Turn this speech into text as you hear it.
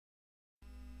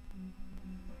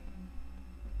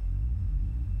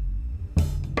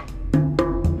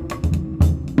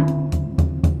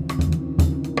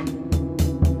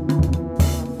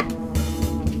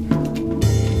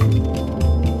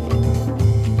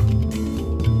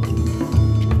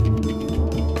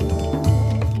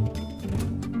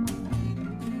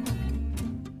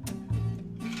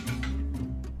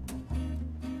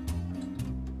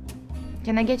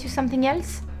Can I get you something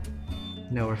else?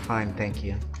 No, we're fine, thank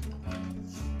you.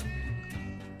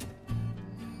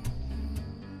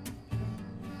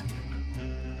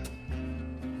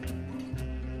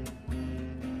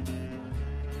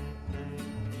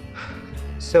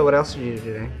 So, what else did you do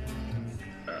today?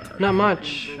 Not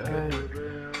much.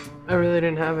 I really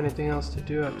didn't have anything else to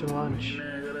do after lunch.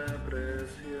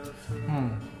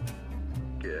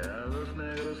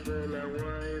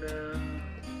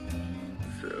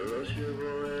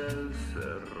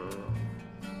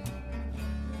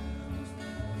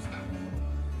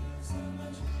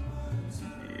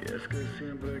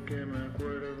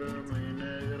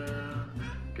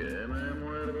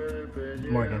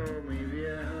 Morgan.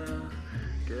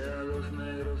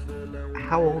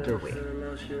 How old are we?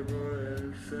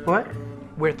 What?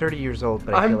 We're 30 years old,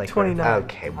 but I feel like 29.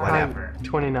 Okay, whatever. I'm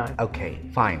 29. Okay,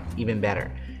 fine, even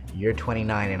better. You're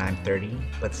 29 and I'm 30,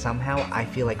 but somehow I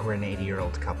feel like we're an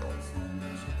 80-year-old couple.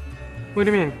 What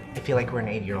do you mean? I feel like we're an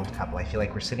 80-year-old couple. I feel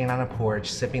like we're sitting on a porch,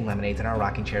 sipping lemonades in our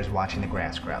rocking chairs, watching the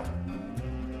grass grow.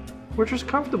 We're just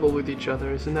comfortable with each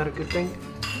other. Isn't that a good thing?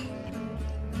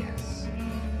 Yes.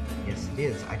 Yes, it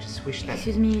is. I just wish that...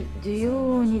 Excuse me, do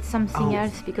you need something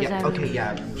else? Because yeah, I'm... Okay,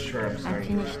 yeah, sure, I'm sorry. I'm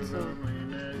finished, so...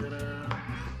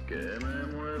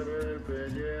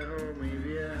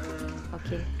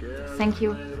 Okay, thank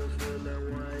you.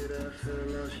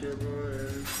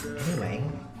 Anyway,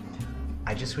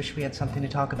 I just wish we had something to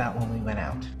talk about when we went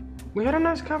out. We had a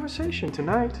nice conversation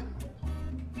tonight.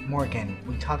 Morgan,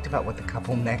 we talked about what the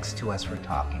couple next to us were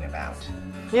talking about.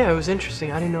 Yeah, it was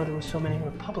interesting. I didn't know there were so many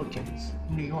Republicans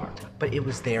in New York. But it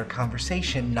was their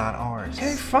conversation, not ours.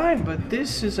 Okay, fine, but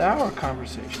this is our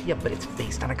conversation. Yeah, but it's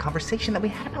based on a conversation that we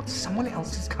had about someone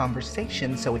else's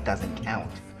conversation, so it doesn't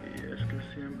count.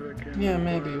 Yeah,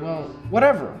 maybe. Well,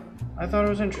 whatever. I thought it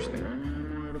was interesting.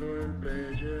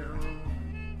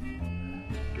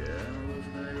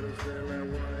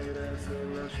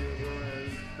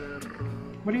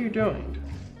 What are you doing?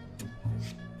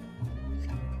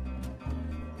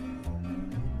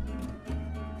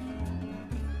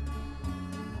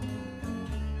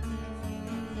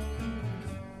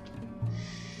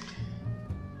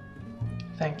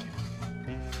 Thank you.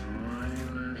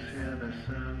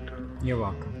 You're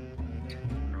welcome.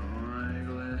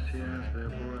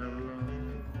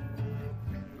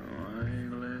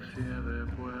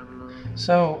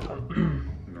 So,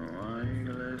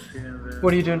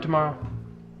 what are you doing tomorrow?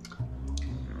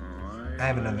 I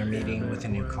have another meeting with a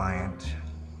new client.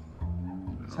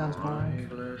 Sounds boring.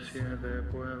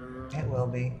 It will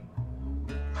be.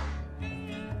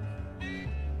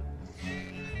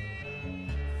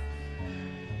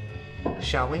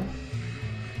 Shall we?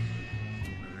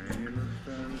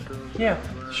 Yeah,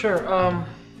 sure. I'm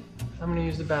gonna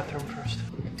use the bathroom first.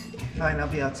 Fine, I'll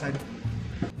be outside.